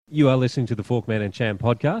You are listening to the Forkman and Champ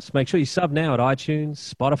podcast. Make sure you sub now at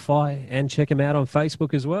iTunes, Spotify, and check them out on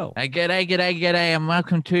Facebook as well. Hey, g'day, and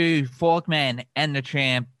welcome to Forkman and the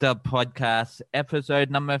Champ, the podcast,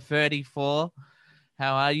 episode number 34.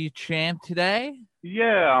 How are you, Champ, today?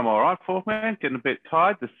 Yeah, I'm all right, Forkman. Getting a bit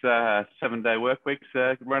tired. This 7-day work week's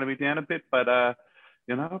running me down a bit, but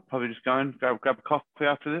probably just go and grab a coffee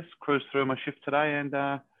after this, cruise through my shift today, and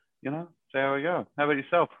see how we go. How about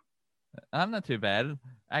yourself? I'm not too bad.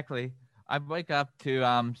 Actually, I woke up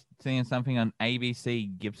to seeing something on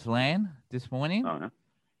ABC Gippsland this morning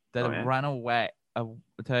that have run away.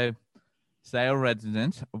 So, Sale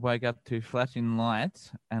residents woke up to flashing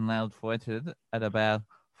lights and loud voices at about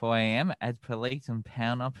 4 a.m. as police and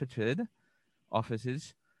pound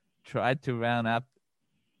officers tried to round up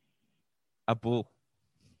a bull.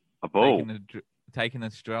 A bull? Taking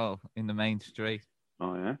a stroll in the main street.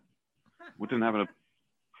 Oh, yeah? We didn't have a...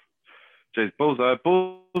 Jeez, bulls are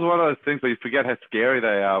one of those things where you forget how scary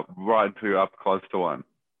they are right until you're up close to one.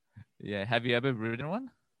 Yeah. Have you ever ridden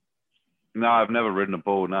one? No, I've never ridden a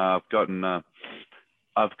bull. No, I've gotten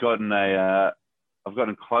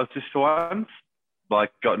closest to one,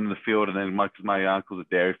 like gotten in the field, and then my uncle's a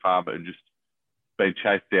dairy farmer and just been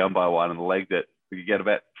chased down by one and legged it. You get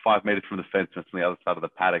about 5 meters from the fence and it's on the other side of the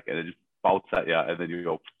paddock, and it just bolts at you, and then you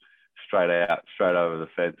go straight over the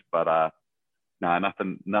fence. But no,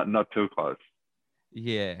 nothing, not too close.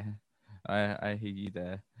 Yeah, I hear you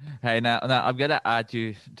there. Hey, now I've got to ask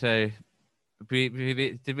you. So,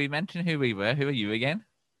 did we mention who we were? Who are you again?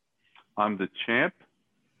 I'm the champ.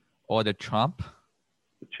 Or the Trump?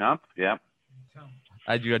 The champ, yeah.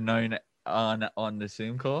 As you're known on the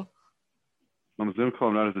Zoom call. On the Zoom call,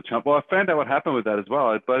 I'm known as the champ. Well, I found out what happened with that as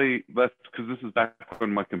well. That's because this is back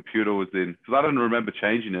when my computer was in. Because I didn't remember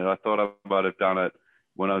changing it. I thought I might have done it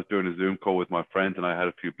when I was doing a Zoom call with my friends and I had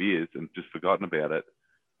a few beers and just forgotten about it.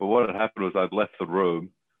 But what had happened was I'd left the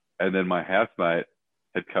room, and then my housemate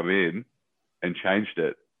had come in and changed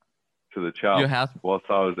it to the chump whilst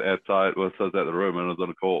I was out the room and I was on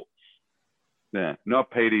a call. Yeah,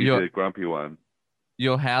 not Petey, the grumpy one.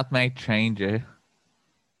 Your housemate changed it?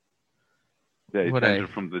 Yeah, he changed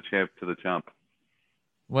it from the champ to the chump.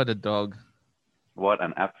 What a dog. What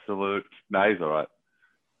an absolute... No, he's all right.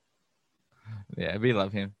 Yeah, we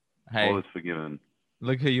love him. Hey, all is forgiven.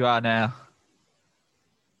 Look who you are now.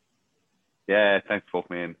 Yeah, thanks,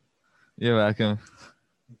 Forkman. You're welcome.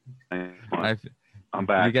 Thanks, I'm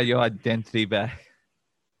back. You got your identity back.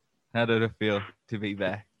 How did it feel to be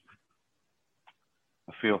back?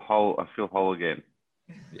 I feel whole again.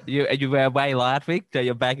 You were away last week, so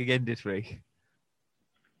you're back again this week.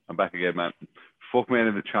 I'm back again, man. Forkman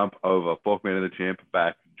and the Chump over. Forkman and the Champ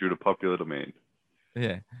back due to popular demand.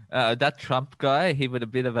 Yeah. That Trump guy, he was a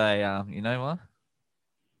bit of a, you know what?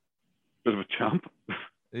 Bit of a chump?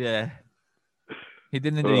 Yeah. He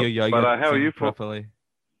didn't do your yoga but, how are you properly.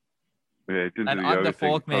 Yeah, he didn't do the I'm yoga the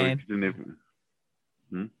Forkman. Even...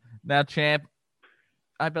 Now, Champ,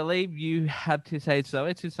 I believe you have to say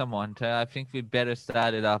sorry to someone. So I think we'd better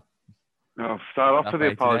start it up. I'll start off with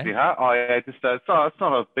the apology, huh? Oh, yeah, just it's not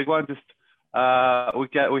a big one. Just we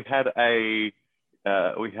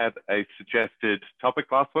had a suggested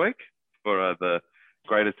topic last week for the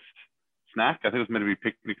greatest snack. I think it was meant to be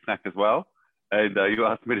picnic snack as well. And you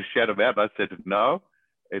asked me to shout them out, and I said no.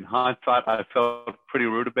 In hindsight, I felt pretty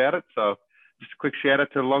rude about it. So just a quick shout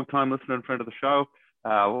out to a long-time listener and friend of the show,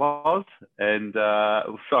 Loz. And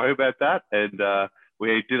sorry about that. And I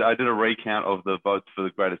did a recount of the votes for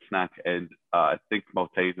the greatest snack, and I think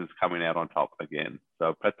Maltese is coming out on top again.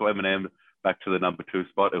 So pretzel M&M back to the number 2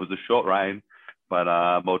 spot. It was a short reign, but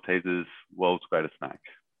Maltese is world's greatest snack.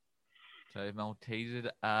 So Maltesers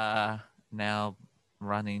are now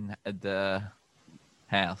running the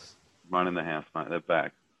house. Running the house, mate. They're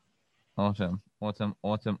back. Awesome.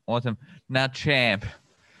 Now, Champ,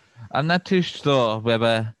 I'm not too sure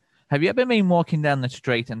whether... Have you ever been walking down the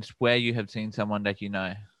street and swear you have seen someone that you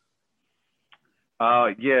know?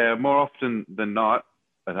 Yeah, more often than not.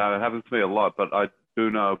 It happens to me a lot, but I do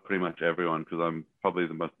know pretty much everyone because I'm probably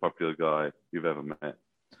the most popular guy you've ever met.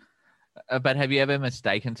 But have you ever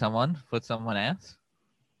mistaken someone for someone else?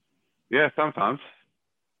 Yeah, sometimes.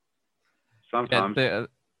 Yeah,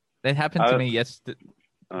 it happened to me yesterday,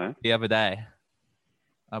 the other day.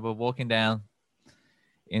 I was walking down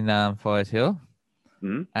in Forest Hill,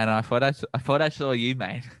 and I thought I saw you,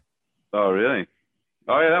 mate. Oh, really?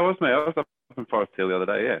 Oh, yeah, that was me. I was up in Forest Hill the other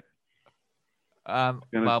day, yeah.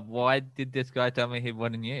 Well, why did this guy tell me he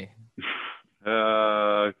wasn't you?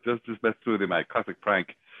 Just messed with him, mate. Classic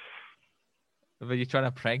prank. But you're trying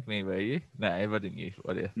to prank me, were you? No, it wasn't you,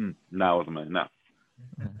 was it? No, it wasn't me, no.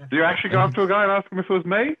 Do you actually go up to a guy and ask him if it was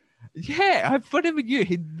me? Yeah, I put him with you.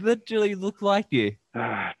 He literally looked like you.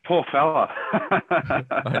 Poor fella.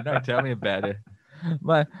 Oh, no, tell me about it.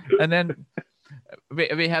 And then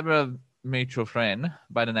we have a mutual friend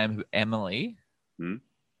by the name of Emily.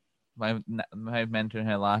 I mentioned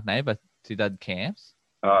her last name, but she does camps.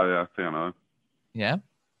 Oh, yeah, I think I know. Yeah.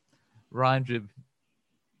 Rhymes with...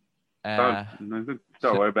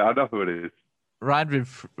 don't worry about it. I know who it is. Rhymes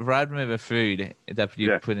with a food that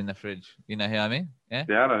you put in the fridge. You know who I mean? Yeah?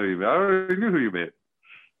 Yeah, I know who you mean. I already knew who you meant.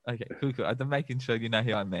 Okay, cool. I'm making sure you know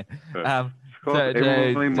who I meant. It's called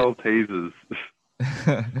Emily Maltesers.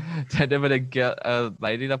 So there was a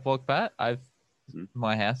lady that walked past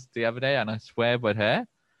my house the other day, and I swear with her,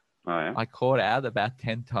 I called out about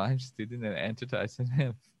 10 times, didn't answer to her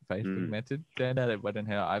Facebook message. Turned out it wasn't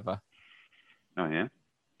her either. Oh, yeah?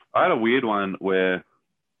 I had a weird one where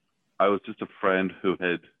I was just a friend who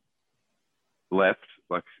had left.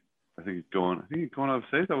 Like, I think he'd gone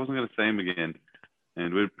overseas. I wasn't going to see him again.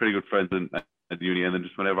 And we were pretty good friends at uni. And then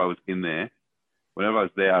just whenever I was there,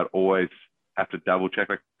 I'd always have to double check.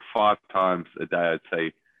 Like 5 times a day, I'd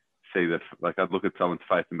see I'd look at someone's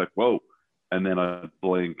face and be like, whoa. And then I'd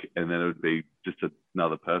blink, and then it would be just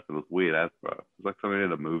another person. It was weird as, bro. It was like something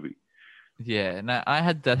in a movie. Yeah, no, I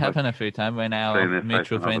had that happen a few times when our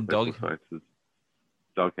mutual friend Doghead.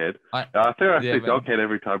 I think I see Doghead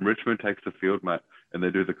every time Richmond takes the field, mate, and they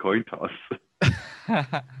do the coin toss.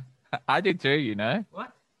 I do too, you know.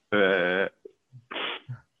 What? No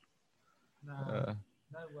way.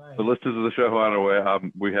 The listeners of the show who aren't aware,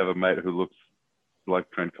 we have a mate who looks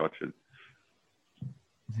like Trent Cotchin.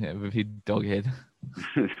 Yeah, with his dog head.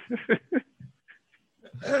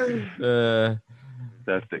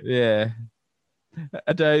 Fantastic. Yeah.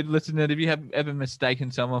 Listener, if you have ever mistaken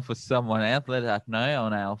someone for someone else, let us know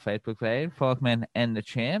on our Facebook page, Forkman and the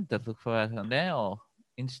Champ. That look for us on there, or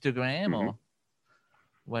Instagram, or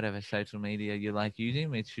whatever social media you like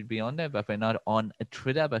using. It should be on there, but we're not on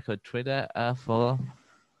Twitter because Twitter are for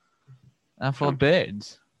birds. For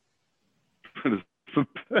birds.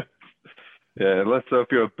 Yeah, unless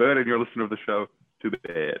if you're a bird and you're a listener of the show, too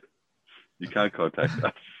bad. You can't contact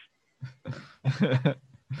us.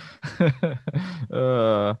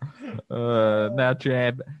 Now,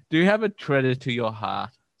 Champ, do you have a treasure to your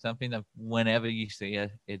heart? Something that whenever you see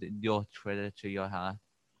it, your treasure to your heart.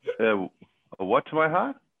 What to my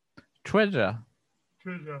heart? Treasure.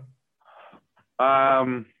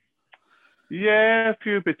 Yeah, a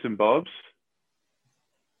few bits and bobs.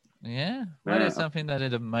 Yeah? What is something that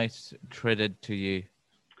is the most treasured to you?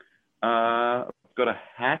 I've got a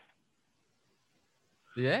hat.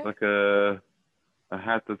 Yeah? Like a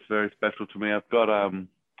hat that's very special to me. I've got and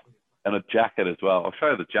a jacket as well. I'll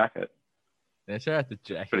show you the jacket. Yeah, show out the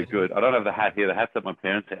jacket. Pretty good. I don't have the hat here. The hat's at my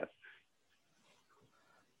parents' house.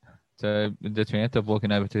 So the chance of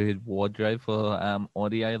walking over to his wardrobe for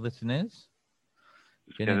audio listeners.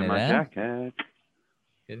 Just getting my jacket.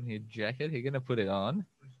 Getting his jacket. He's gonna put it on.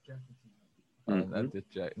 Not this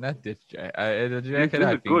jacket. Not this jacket. The jacket. This is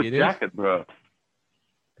a good jacket, bro.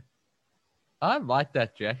 I like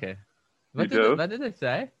that jacket. What did it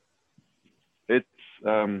say? It's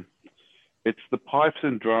the Pipes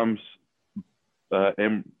and Drums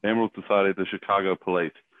Emerald Society of the Chicago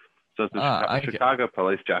Police. So it's a Chicago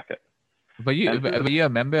Police jacket. But were you a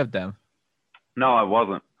member of them? No, I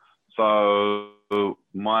wasn't. So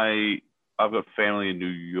I've got family in New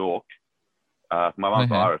York. My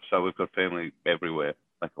mom's Irish, so we've got family everywhere.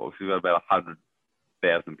 Like she's got about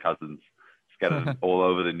 100,000 cousins scattered all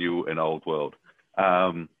over the new and old world.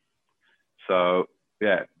 So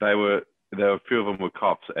yeah, there were a few of them were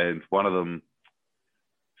cops, and one of them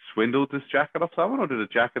swindled this jacket off someone or did a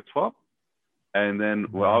jacket swap. And then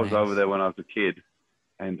I was over there when I was a kid,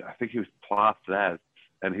 and I think he was plastered as,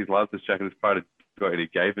 and he loved this jacket. His brother got it, and he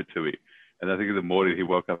gave it to me. And I think in the morning he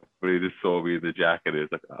woke up and he just saw me in the jacket. He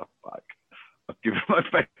was like, "Oh fuck, I've given my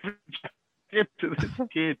favorite jacket to this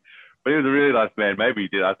kid." But he was a really nice man. Maybe he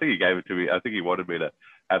did. I think he gave it to me. I think he wanted me to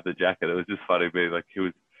have the jacket. It was just funny being like, he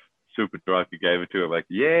was super drunk. He gave it to him. Like,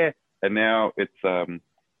 yeah. And now it's, I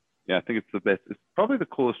think it's the best. It's probably the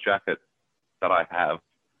coolest jacket that I have.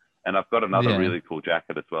 And I've got another really cool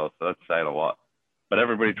jacket as well. So that's saying a lot. But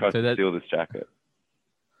everybody tries to steal this jacket.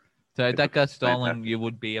 So if that got stolen, you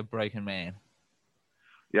would be a broken man.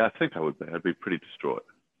 Yeah, I think I would be. I'd be pretty distraught.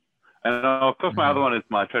 And of course, my other one is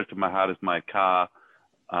my treasure to my heart is my car.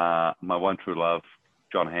 My one true love,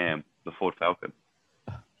 John Hamm, the Ford Falcon.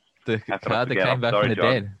 The car that came back from the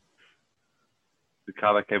dead. The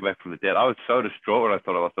car that came back from the dead. I was so distraught when I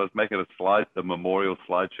thought I was making a memorial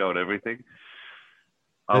slideshow and everything.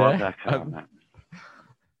 I love that car, man.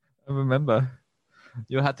 I remember.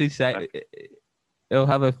 You'll have to say it'll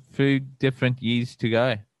have a few different years to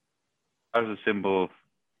go. As a symbol.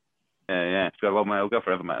 Yeah. Well, mate, it'll go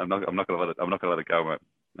forever, mate. I'm not gonna let it go, mate.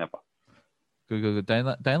 Never. Good.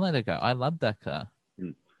 Don't let it go. I love that car.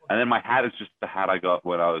 And then my hat is just the hat I got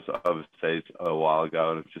when I was overseas a while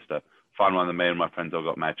ago, and it's just a fun one that me and my friends all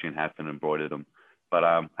got matching hats and embroidered them. But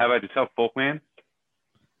how about yourself, Forkman?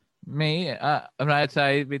 Me, right.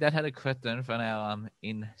 So we had a question from our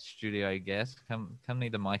in studio guest. Come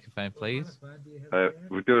need the microphone, please.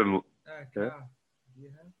 We're doing. Car. Do you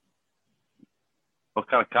have? What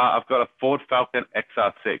kind of car? I've got a Ford Falcon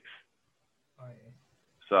XR6. Oh, yeah.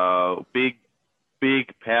 So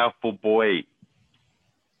big, powerful boy.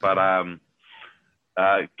 But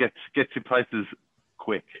gets you places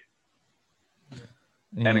quick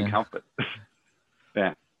and in comfort.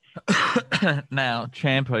 Yeah. Now,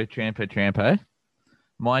 Champo.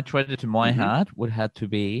 My treasure to my heart would have to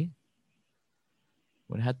be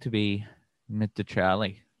Mr.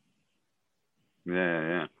 Charlie.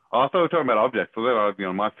 Yeah. Oh, I thought we were talking about objects. So that would be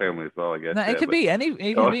on my family as well, I guess. No, it could be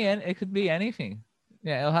it could be anything.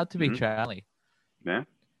 Yeah, it'll have to be Charlie. Yeah.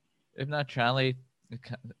 If not Charlie,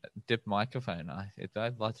 dip microphone.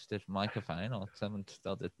 I'd like to dip microphone, or someone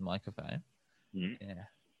stole the microphone. Yeah.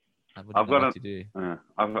 I've got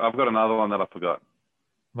another one that I forgot.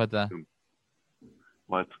 What the?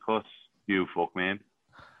 Well, it's of course you, Forkman.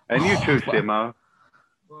 And you too, Simo.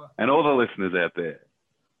 And all the listeners out there.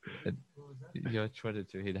 You're trying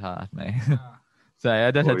to hit hard, mate. So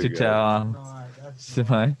I don't have to tell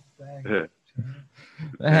Simo.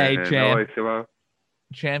 Hey, Champ.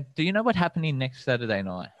 Champ, do you know what's happening next Saturday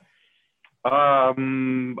night?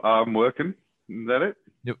 I'm working. Is that it?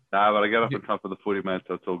 Yep. Nah, but I get up in time for the footy, man,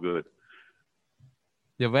 so it's all good.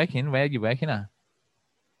 You're working? Where are you working at?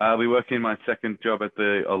 I'll be working my second job at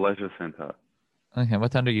the leisure centre. Okay,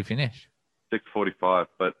 what time do you finish? 6:45,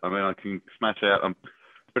 but I mean, I can smash out. I'm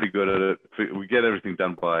pretty good at it. We get everything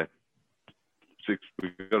done by 6.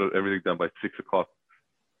 We got everything done by 6 o'clock.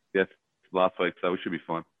 Yes, last week, so we should be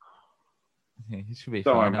fine. Yeah, you should be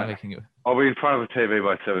fine. I'll be in front of a TV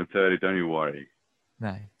by 7:30. Don't you worry.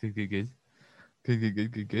 No, good.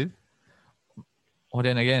 Or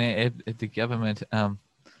then again, if the government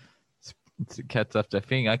cuts off the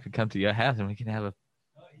thing, I could come to your house and we can have a.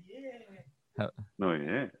 Oh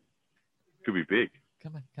yeah, could be big.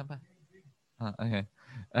 Come back. Oh, okay.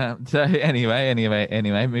 So anyway,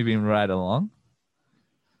 moving right along.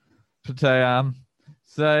 So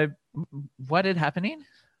what is happening?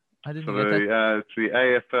 I didn't get that. It's the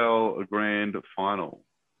AFL Grand Final.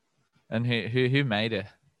 And who made it?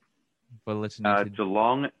 For listening to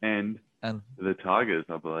Geelong and the Tigers,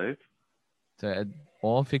 I believe. So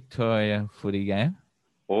all Victorian footy game.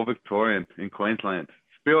 All Victorian in Queensland.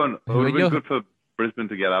 It would have been good for Brisbane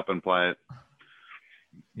to get up and play it.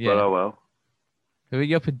 Yeah. But oh well. Who are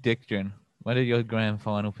your prediction? What are your grand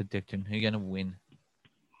final prediction? Who are you going to win?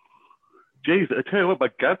 Jeez, I tell you what, my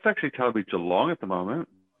gut's actually telling me Geelong at the moment.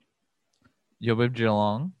 You're with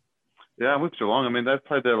Geelong? Yeah, I'm with Geelong. I mean, they've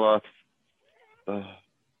played their last... they've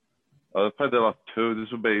played their last 2.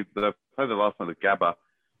 They've played their last one at Gabba.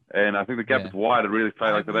 And I think the Gabba's wide. It really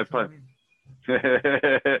played like they played... I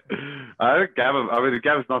think the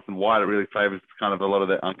Gabba's nice and wide. It really favours kind of a lot of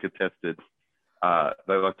their uncontested...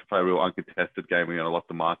 they like to play a real uncontested game. We got a lot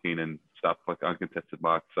of marking and stuff like uncontested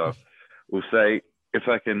marks. So we'll say if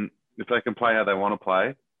they can play how they want to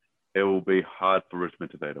play, it will be hard for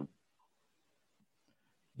Richmond to beat them.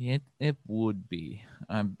 Yeah, it would be.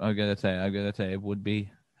 I'm gonna say it would be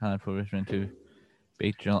hard for Richmond to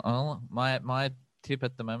beat Geelong. My tip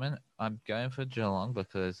at the moment, I'm going for Geelong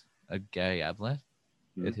because of Gary Ablett.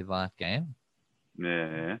 It's his last game.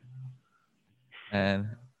 Yeah. And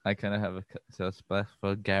I kind of have a soft spot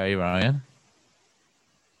for Gary Ryan.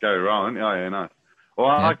 Gary Ryan? Oh, yeah, nice. Well,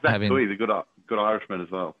 I like that too. He's a good Irishman as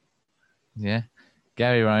well. Yeah.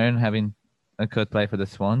 Gary Ryan could play for the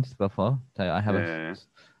Swans before. So I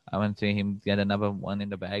want to see him get another one in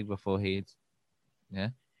the bag before he's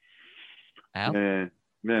out. Yeah,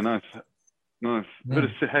 nice. Yeah. Who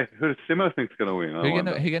does Simo think's going to win?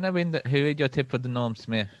 Who's going to win? Who is your tip for the Norm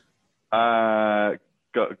Smith?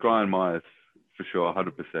 Brian Myers. For sure,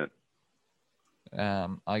 100%.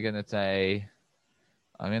 I'm gonna say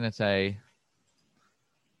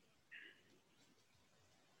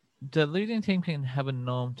the losing team can have a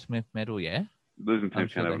Norm Smith medal, yeah? Losing team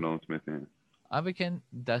can have a Norm Smith, yeah. I reckon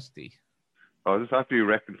Dusty. Oh, just after you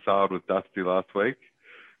reconciled with Dusty last week.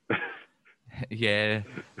 Yeah,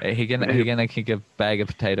 he gonna kick a bag of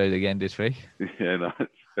potatoes again this week. Yeah, nice,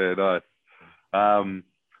 very nice. Guy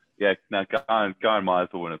Myers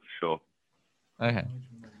will win it for sure. Okay,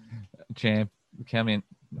 Champ. Come in.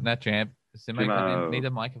 Not champ. Simo, come in. Timo. Need a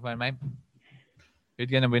microphone, mate. Who's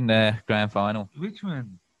going to win the grand final?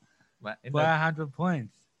 Richmond By by 100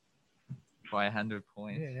 points. 100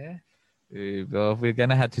 points. Yeah. Well, we're going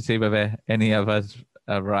to have to see whether any of us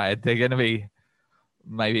are right. They're going to be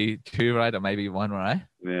maybe 2 right or maybe 1 right.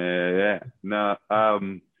 Yeah. No.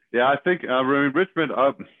 Yeah, I think Richmond.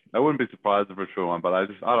 I wouldn't be surprised if it's a one, but I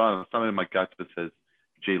don't know. Something in my gut just says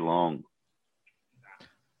Geelong.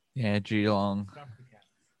 Yeah, Geelong.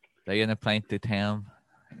 They're going to paint the town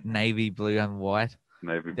navy blue and white.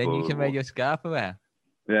 Navy then blue. You can wear your scarf around.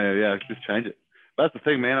 Yeah. Just change it. That's the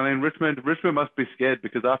thing, man. I mean, Richmond must be scared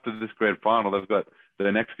because after this grand final, they've got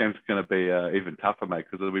the next game's going to be even tougher, mate,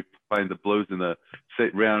 because they'll be playing the Blues in the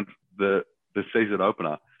round the season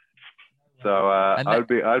opener. So I'd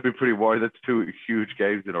be pretty worried. That's 2 huge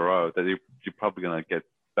games in a row that you're probably going to get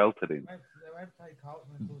belted in.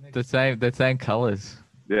 The same colours.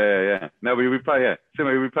 Yeah. No, we play. Yeah,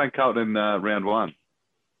 similarly, we playing Carlton in round 1,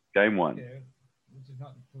 game 1. Yeah, which is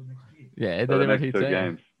not until next year. Yeah, so the next 2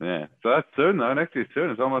 games. Yeah, so that's soon though. Next year's soon.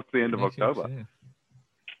 It's almost the end of October.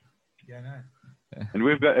 Yeah, I know. And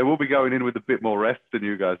we'll be going in with a bit more rest than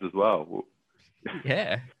you guys as well.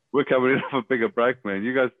 Yeah. We're coming in off a bigger break, man.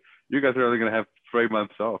 You guys are only going to have 3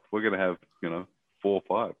 months off. We're going to have 4 or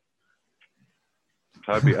 5.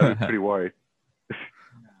 So I'd be pretty worried.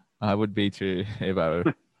 I would be too if I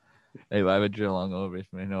were Geelong or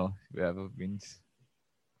Richmond or whoever wins.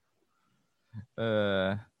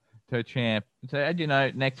 So champ. So as you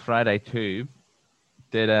know, next Friday too,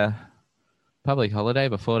 did a public holiday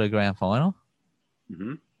before the grand final.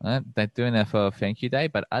 Mm-hmm. They're doing that for Thank You Day,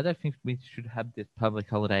 but I don't think we should have this public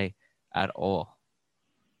holiday at all.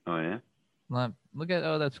 Oh yeah. Like, look at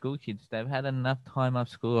all the school kids. They've had enough time off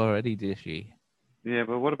school already this year. Yeah,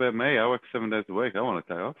 but what about me? I work 7 days a week. I want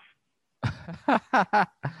a day off.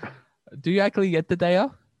 Do you actually get the day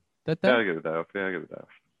off? That day? Yeah, I get a day off.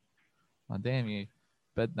 Oh, damn you.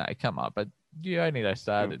 But no, come on. But you only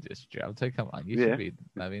started this job, so come on. You should be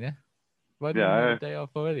loving it. Why do you have a day off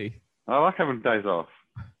already? I like having days off.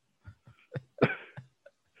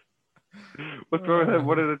 What's wrong with that?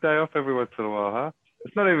 What is a day off every once in a while, huh?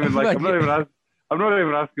 It's not even like I'm not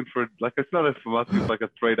even asking for it's not as I'm asking for like a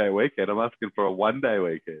 3-day weekend. I'm asking for a 1-day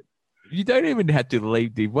weekend. You don't even have to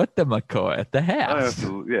leave the whatchamacallit at the house.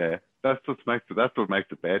 Yeah, that's what makes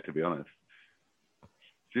it bad, to be honest.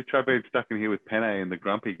 You try being stuck in here with Penne and the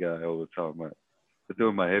grumpy guy all the time, mate. They're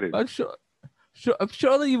doing my head in. I'm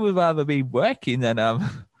surely you would rather be working than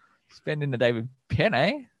spending the day with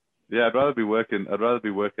Penne. Yeah, I'd rather be working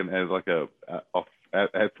as like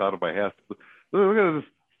outside of my house. Look at this.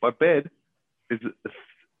 My bed is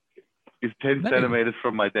 10 centimeters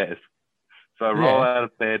from my desk. So I roll out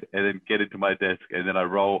of bed and then get into my desk, and then I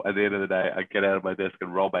roll. At the end of the day, I get out of my desk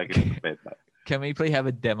and roll back into the bed, mate. Can we please have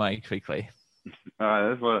a demo quickly? All right,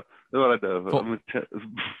 that's what I do.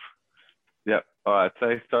 Yeah. All right. So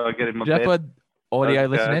I get in my bed. Just for audio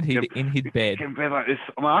listening, he's in his bed. Like this.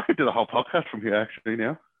 I mean, I could do the whole podcast from here actually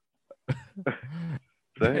now.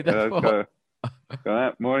 So go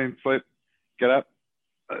out, morning, sleep, get up,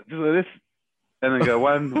 do this, and then go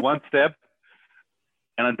one step,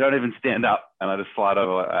 and I don't even stand up, and I just slide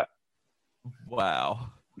over like that.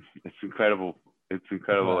 Wow. It's incredible.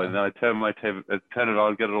 Wow. And then I turn my TV, turn it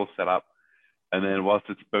on, get it all set up, and then whilst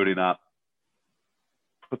it's booting up,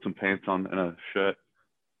 put some pants on and a shirt.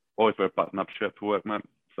 Always wear a button-up shirt to work, mate.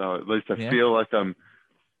 So at least I feel like I'm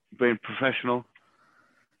being professional,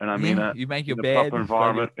 and I'm in a proper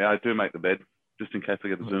environment. Yeah, I do make the bed just in case I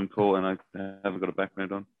get a Zoom call and I haven't got a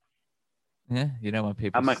background on. Yeah, you know when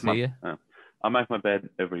people see you. I make my bed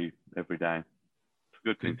every day. It's a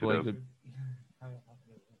good thing to do.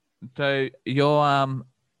 So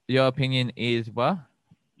your opinion is what?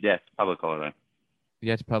 Yes, public holiday.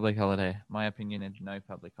 Yes, public holiday. My opinion is no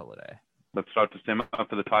public holiday. Let's start to Simo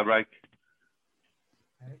for the tie break.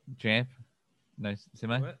 Champ? No,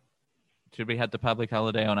 Simo? Should we have the public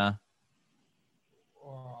holiday on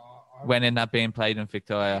when it not being played in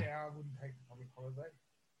Victoria? Yeah, I wouldn't take the public holiday.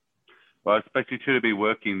 Well, I expect you two to be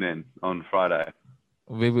working then on Friday.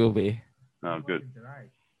 We will be. Oh, good.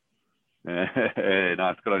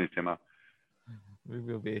 Nice. Good on you, Simo. We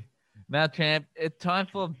will be. Now, champ, it's time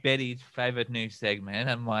for Betty's favourite news segment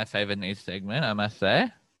and my favourite news segment, I must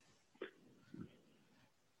say.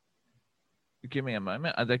 Give me a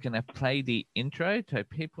moment. Are they going to play the intro so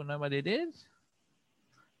people know what it is?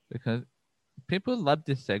 Because people love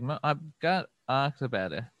this segment. I've got asked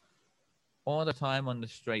about it all the time on the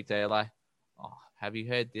street. They're like, oh, have you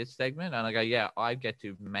heard this segment? And I go, yeah, I get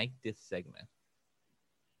to make this segment.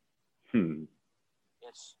 Yeah,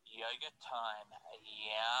 It's yogurt time.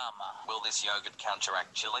 Yum. Will this yogurt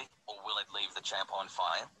counteract chili, or will it leave the champ on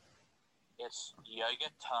fire? It's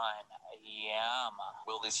yogurt time. Yum.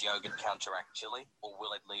 Will this yogurt counteract chili, or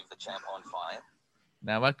will it leave the champ on fire?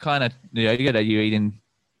 Now, what kind of yogurt are you eating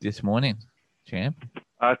this morning, champ?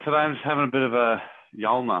 Today I'm just having a bit of a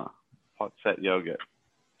Yolna hot set yogurt.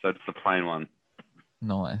 So it's the plain one.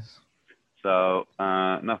 Nice. So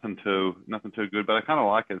nothing too good, but I kind of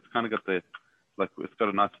like it. It's kind of got it's got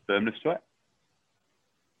a nice firmness to it.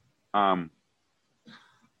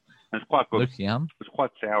 It's quite good. Looks yum. It's quite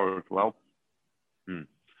sour as well. I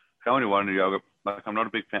only wanted yogurt. Like, I'm not a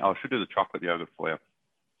big fan. I should do the chocolate yogurt for you.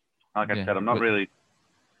 Like I said, I'm not really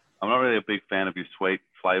a big fan of your sweet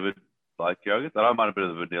flavored like yogurt. I don't mind a bit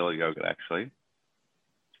of the vanilla yogurt actually.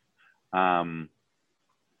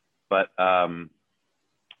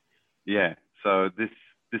 Yeah. So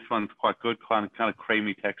this one's quite good, kind of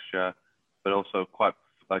creamy texture, but also quite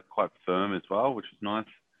firm as well, which is nice.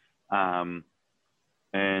 And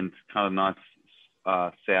kind of nice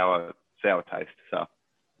sour taste. So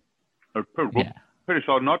pretty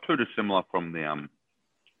solid, not too dissimilar from the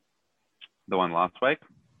one last week.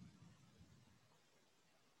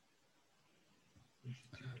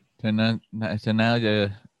 So now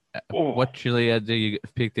what chili do you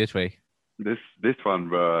pick this week? This one,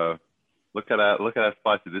 bro. Look at how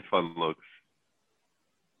spicy this one looks.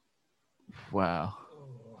 Wow.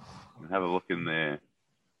 Have a look in there.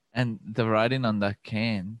 And the writing on the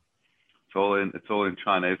can. It's all in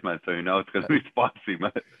Chinese, mate. So you know it's going to be spicy,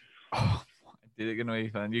 mate. Oh, did it going to be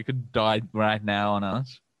fun? You could die right now on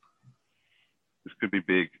us. This could be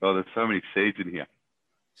big. Oh, there's so many seeds in here.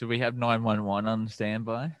 So we have 911 on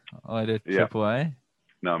standby? Or the AAA?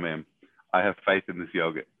 No, ma'am. I have faith in this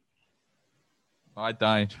yogurt. I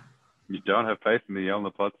don't. You don't have faith in the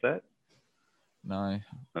Yolna pot set? No.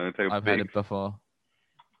 I've had it before.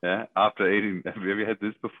 Yeah? After eating, have you ever had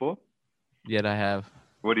this before? Yeah, I have.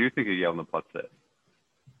 What do you think of Yolna pot set?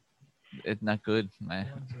 It's not good, man.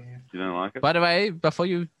 You don't like it? By the way, before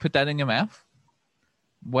you put that in your mouth,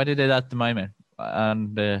 what is it at the moment?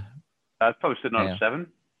 It's probably sitting on a 7.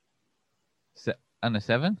 On a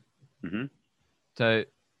 7? Mm-hmm. So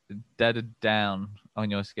that is down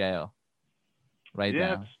on your scale. Right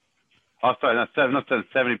down. Oh, sorry, not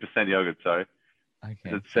 70% yogurt, sorry.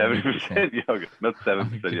 Okay. It's 70% yogurt, not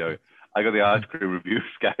 7% yogurt. I got the ice cream review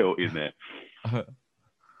scale in there.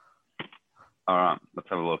 All right, let's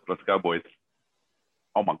have a look. Let's go, boys.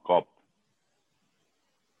 Oh, my God.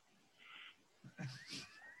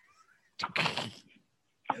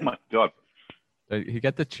 Oh, my God. So he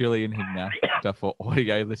got the chili in his mouth for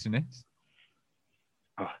audio listeners.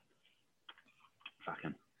 Oh,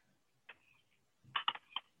 fucking.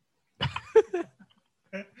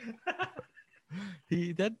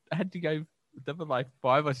 He then had to go. There were like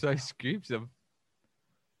 5 or so scoops of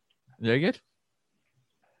yogurt.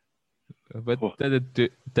 But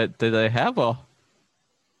did they have or?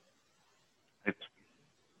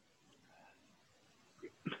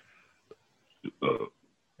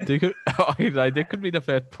 There could be the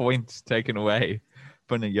first points taken away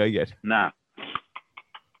from the yogurt. Nah.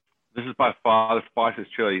 This is by far the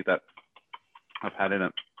spiciest chili that I've had in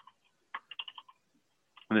it.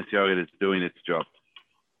 And this yogurt is doing its job.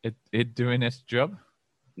 It doing its job?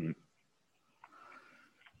 Mm.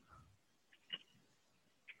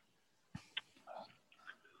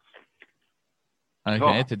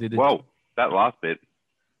 Okay. Whoa, that last bit,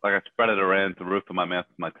 like I spread it around the roof of my mouth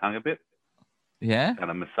with my tongue a bit. Yeah? And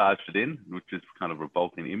I massaged it in, which is kind of a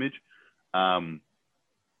revolting image. Imagine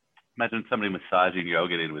somebody massaging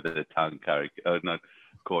yogurt in with their tongue, Corey,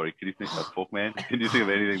 can you think of Forkman? Can you think of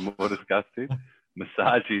anything more disgusting?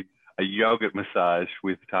 Massaging a yogurt massage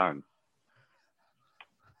with tongue.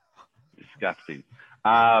 Disgusting.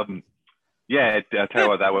 Yeah, I'll tell you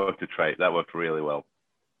what, that worked a treat. That worked really well.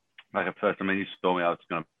 Like at first, you saw me, I was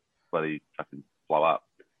going to bloody fucking blow up.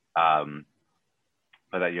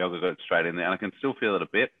 But that yogurt got straight in there, and I can still feel it a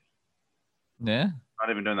bit. Yeah. Not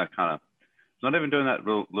even doing that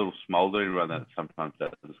little smoldering around that sometimes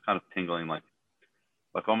does. It's kind of tingling like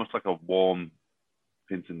almost like a warm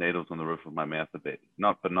pins and needles on the roof of my mouth a bit.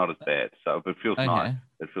 But not as bad. So it feels nice.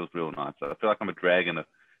 It feels real nice. So I feel like I'm a dragon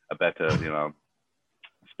about to,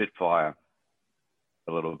 spitfire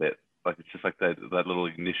a little bit. Like it's just like that little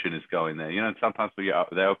ignition is going there. And sometimes when they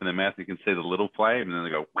open their mouth, you can see the little flame, and then they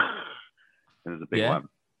go, and there's a big one.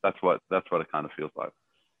 That's what it kind of feels like.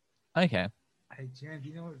 Okay. Hey, Jan, do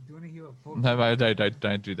you know what we're doing here at Forkman? No,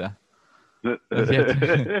 don't do that.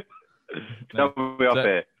 Tell me off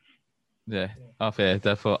air. Yeah, off air.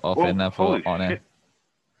 Therefore, off air, therefore on air.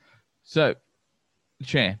 So,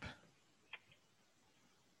 champ,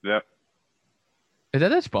 Yep. Is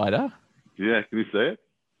that a spider? Yeah, can you see it?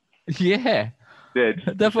 Yeah. Yeah, it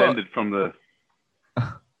just descended from the...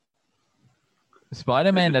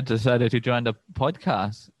 Spider-Man that decided to join the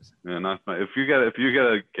podcast. Yeah, nice, mate. If you get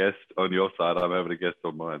a guest on your side, I'm having a guest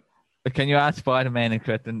on mine. Can you ask Spider-Man a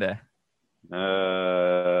question there?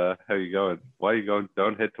 How you going? Why are you going?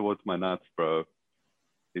 Don't head towards my nuts, bro.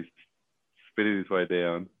 He's spinning his way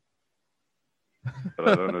down. But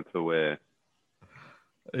I don't know to where.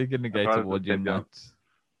 Are you going to go towards your nuts?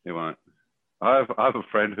 He won't. I have a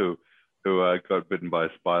friend who got bitten by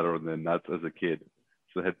a spider on their nuts as a kid.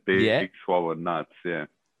 So they had big swollen nuts, yeah.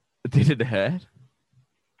 Did it hurt?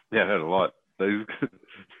 Yeah, it hurt a lot. They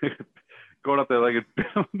got up there like it bit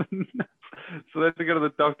on the nuts. So they had to go to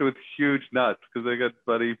the doctor with huge nuts because they got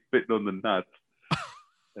bloody bitten on the nuts.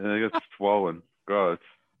 And they got swollen. Gross.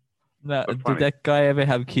 No, did that guy ever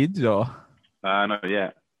have kids or? No,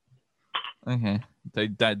 yeah. Okay. So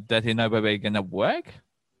does he know where they're going to work?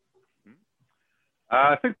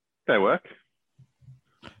 I think they work.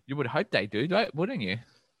 You would hope they do, right? Wouldn't you?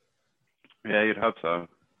 Yeah, you'd hope so.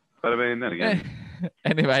 But I mean, then again.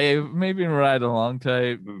 Anyway, moving right along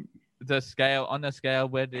to the scale. On the scale,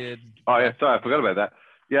 where did... Oh, yeah, sorry, I forgot about that.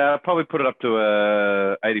 Yeah, I'll probably put it up to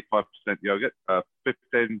 85% yogurt,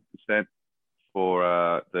 15%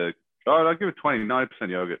 for the... Oh, I'll give it 29%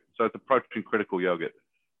 yogurt. So it's a protein critical yogurt.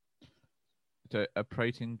 So a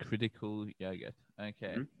protein critical yogurt.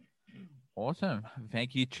 Okay. Mm-hmm. Awesome.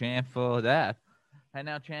 Thank you, Champ, for that. Hey,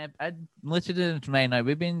 now, Champ, listeners may know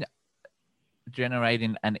we've been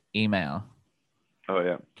generating an email. Oh,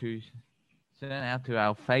 yeah. To send out to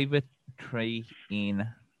our favorite tree in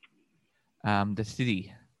the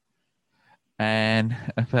city. And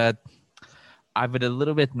but I was a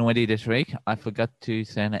little bit naughty this week. I forgot to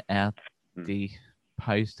send out the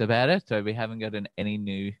post about it. So we haven't gotten any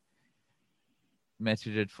new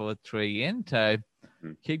messages for tree in. So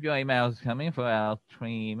keep your emails coming for our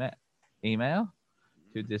tree email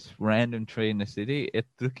to this random tree in the city.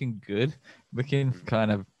 It's looking good, looking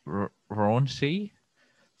kind of raunchy.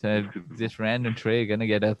 So this random tree are going to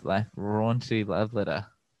get a like raunchy love letter.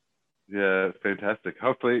 Yeah, fantastic.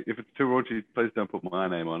 Hopefully, if it's too raunchy, please don't put my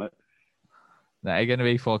name on it. No, you're going to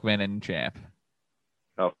be Forkman and Champ.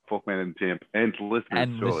 Oh, Forkman and Champ. And listeners,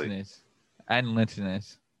 and surely.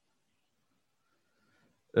 listeners.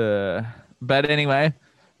 But anyway,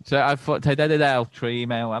 so I thought today did our tree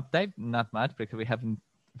email update. Not much because I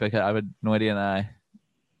would Noity and I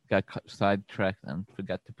got sidetracked and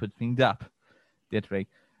forgot to put things up this week.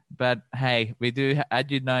 But hey, we do, as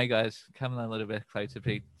you know, guys, coming a little bit closer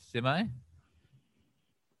to Simo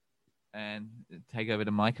and take over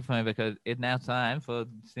the microphone because it's now time for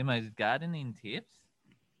Simo's gardening tips.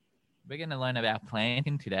 We're going to learn about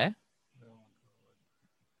planting today.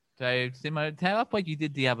 So, Simo, tell us what you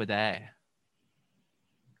did the other day.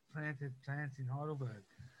 Planted plants in Heidelberg.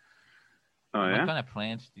 Oh, yeah? What kind of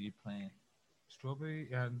plants do you plant? Strawberry,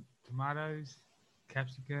 tomatoes,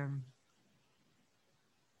 capsicum.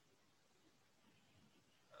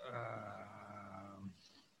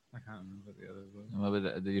 I can't remember the other one.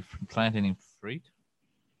 Did you plant any fruit?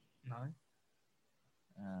 No.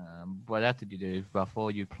 What else did you do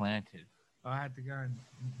before you planted? I had to go and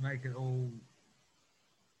make it all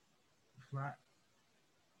flat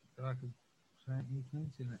so I could plant new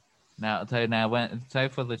plants in it. So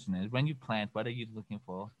for listeners, when you plant, what are you looking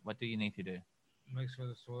for? What do you need to do? Make sure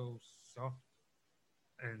the soil's soft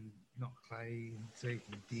and not clay, so you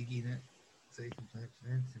can dig in it, so you can plant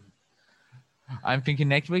plants in it. I'm thinking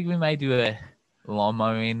next week we may do a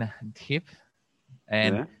lawnmowing tip,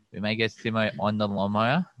 and we may get Simo on the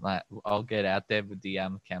lawnmower. Like I'll get out there with the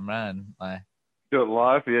camera and like do it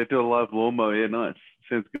live. Yeah, do a live lawnmower. Yeah, nice.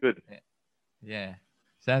 Sounds good. Yeah.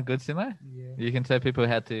 Sound good, Simo? Yeah. You can tell people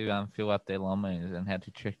how to fill up their lawnmowers and how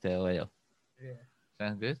to check their oil. Yeah.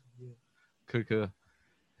 Sound good? Yeah. Cool.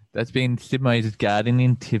 That's been Simo's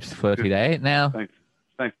gardening tips for today. Now,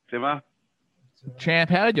 thanks, Simo. Champ,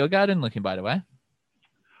 how is your garden looking, by the way?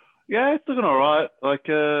 Yeah, it's looking all right. Like,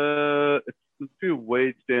 it's a few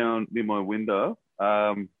weeds down near my window.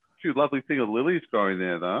 A few lovely thing of lilies growing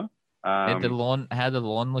there, though. How's the lawn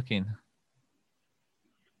looking?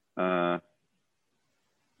 The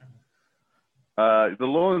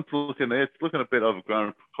lawn's it's looking a bit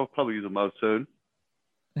overgrown. I'll probably use a mow soon.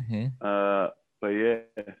 Mm-hmm. But yeah.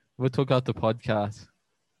 We'll talk about the podcast.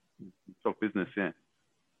 Talk business, yeah.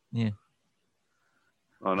 Yeah.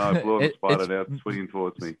 Oh no, I blew up a spider now. It's swinging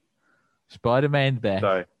towards me. Spider-Man's back.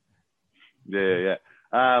 Sorry. Yeah.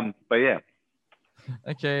 But yeah.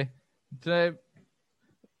 Okay. So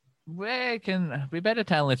we better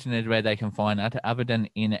tell listeners where they can find us other than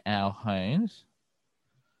in our homes.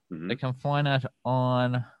 They can find it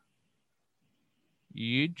on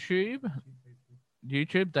YouTube.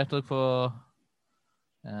 YouTube, they look for...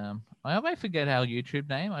 I always forget our YouTube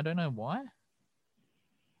name. I don't know why.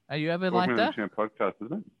 Are you ever like that? Forkman and the Champ podcast,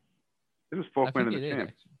 isn't it? It was Forkman and the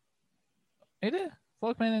Champ. Is it?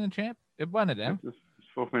 Forkman and the Champ? One of them. It's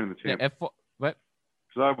Forkman and the Champ. Yeah, that's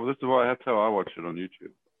how I watched it on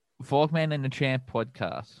YouTube. Forkman and the Champ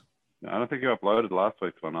podcast. No, I don't think you uploaded last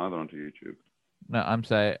week's one either onto YouTube. No, I'm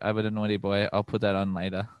sorry. I was a naughty boy. I'll put that on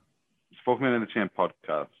later. It's Forkman and the Champ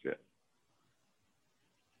podcast, yeah.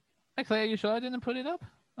 Actually, are you sure I didn't put it up?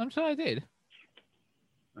 I'm sure I did.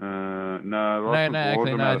 No, I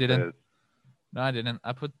didn't. No, I didn't.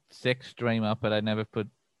 I put 6 stream up, but I never put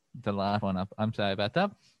the last one up. I'm sorry about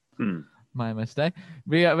that. My mistake.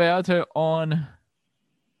 We are also on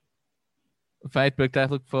Facebook. That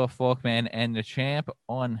look for Forkman and the Champ.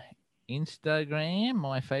 On Instagram,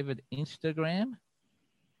 my favorite Instagram.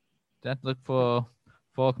 That look for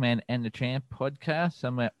Forkman and the Champ podcast.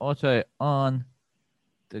 And we're also on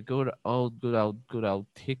the good old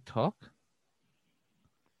TikTok.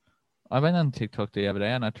 I went on TikTok the other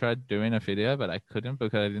day and I tried doing a video, but I couldn't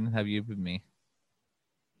because I didn't have you with me.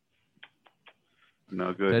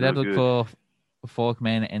 No good. So that look for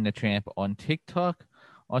Forkman and the Champ on TikTok.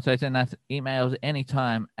 Also send us emails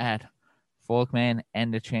anytime at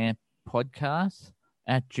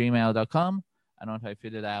forkmanandthechamppodcast@gmail.com, and also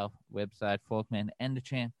visit our website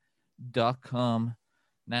forkmanandthechamp.com.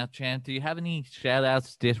 Now, Champ, do you have any shout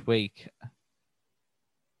outs this week?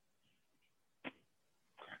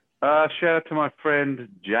 Shout out to my friend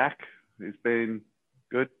Jack. He's been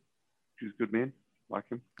good. He's a good man. Like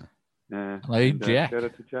him. Hello, Jack. Shout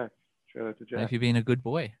out to Jack. Have you been a good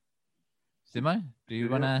boy? Simo, do you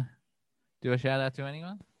want to do a shout out to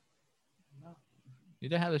anyone? No. You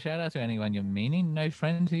don't have a shout out to anyone you're meaning? No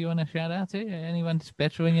friends you want to shout out to? Anyone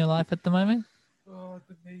special in your life at the moment? Oh,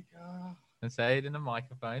 Danica. And say it in the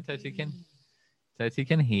microphone so she can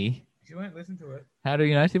hear. She won't listen to it. How do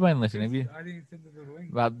you know she won't listen? I didn't send her the link.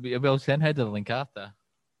 Well, we'll send her the link after.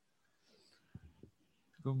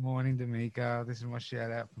 Good morning, D'Amica. This is my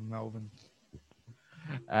shout out from Melbourne.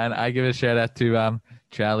 And I give a shout out to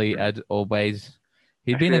Charlie as always.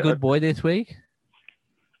 He's been a good boy this week.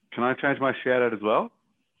 Can I change my shout out as well?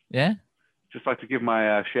 Yeah. Just like to give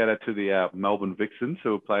my shout out to the Melbourne Vixens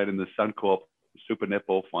who played in the Suncorp Super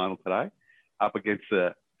Netball final today, up against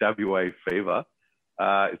the WA Fever.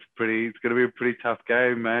 It's going to be a pretty tough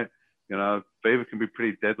game, mate. You know, Fever can be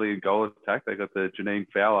pretty deadly in goal attack. They got the Janine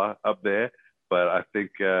Fowler up there, but I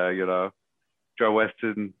think Joe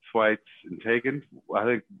Weston, Thwaites, and Tegan.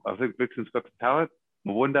 I think Vixen's got the talent.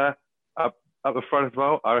 Mawunda up the front as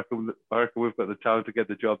well. I reckon we've got the talent to get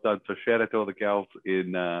the job done. So shout out to all the gals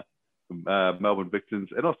in Melbourne Vixens,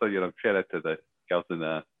 and also shout out to the gals in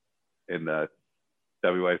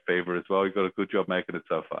WA Fever as well. You've got a good job making it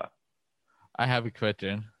so far. I have a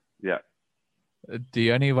question. Yeah. Do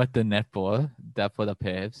you only want the netball that for the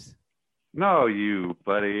Pavs? No, you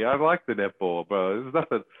buddy. I like the netball, bro. There's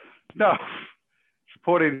nothing. No.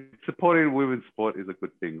 Supporting women's sport is a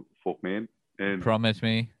good thing, Forkman. And promise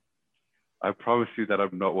me. I promise you that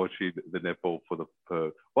I'm not watching the netball for the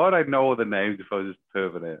perv. Why would I know all the names if I was just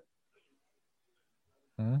perving out?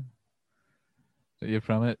 Huh? So you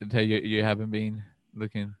promise? So you haven't been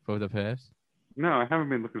looking for the Pavs? No, I haven't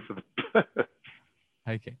been looking for the perv.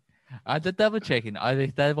 Okay. I'm just double checking.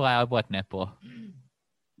 That's why I bought netball.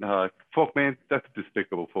 No, Forkman, that's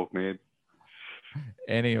despicable, Forkman.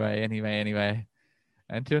 Anyway.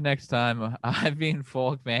 Until next time, I've been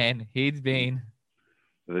Forkman. He's been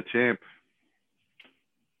the Champ.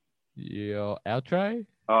 Your outro?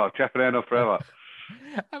 Oh, Chapanano forever.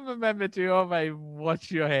 I remember to always wash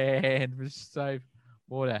your hand with soap,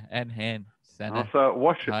 water, and hand sanitizer. Also,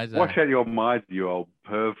 wash out your mind, you old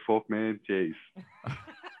perv, Forkman. Jeez.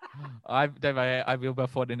 I will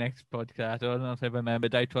before the next podcast. I also remember,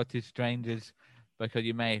 don't talk to strangers because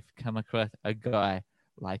you may come across a guy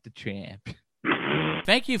like the Champ.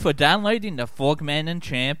 Thank you for downloading the Forkman and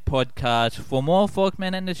Champ podcast. For more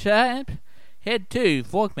Forkman and the Champ, head to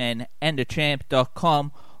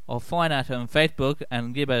forkmanandthechamp.com or find us on Facebook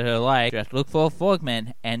and give it a like. Just look for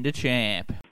Forkman and the Champ.